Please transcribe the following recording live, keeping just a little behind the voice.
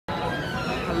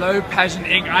Hello Pageant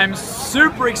Inc. I'm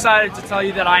super excited to tell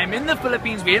you that I am in the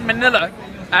Philippines, we're in Manila,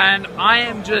 and I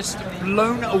am just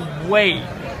blown away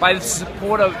by the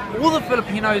support of all the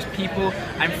Filipinos people.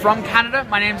 I'm from Canada,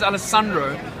 my name's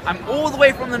Alessandro. I'm all the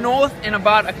way from the north in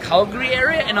about a Calgary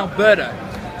area in Alberta.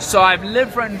 So I've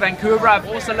lived in Vancouver, I've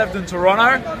also lived in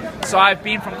Toronto, so I've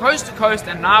been from coast to coast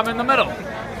and now I'm in the middle.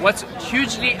 What's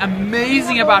hugely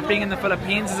amazing about being in the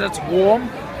Philippines is it's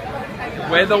warm,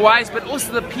 weather-wise, but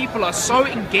also the people are so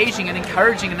engaging and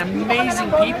encouraging and amazing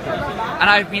people. And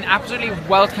I've been absolutely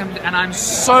welcomed and I'm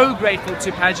so grateful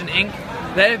to Pageant Inc.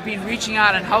 They have been reaching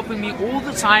out and helping me all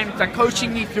the time, like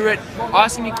coaching me through it,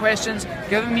 asking me questions,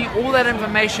 giving me all that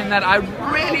information that I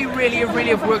really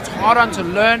have worked hard on to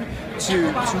learn,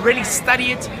 to really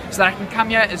study it so that I can come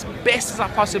here as best as I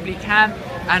possibly can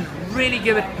and really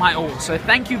give it my all. So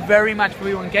thank you very much for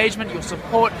your engagement, your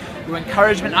support, your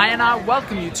encouragement. I now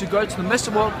welcome you to go to the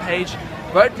Mr. World page,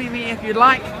 vote for me if you'd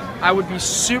like. I would be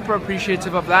super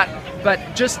appreciative of that, but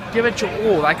just give it your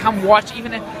all. Like, come watch,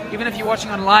 even if you're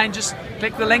watching online, just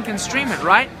click the link and stream it,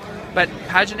 right? But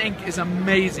Pageant Inc. is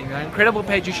amazing. They're an incredible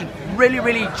page. You should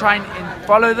really try and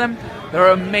follow them. They're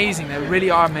amazing. They really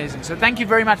are amazing. So thank you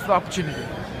very much for the opportunity.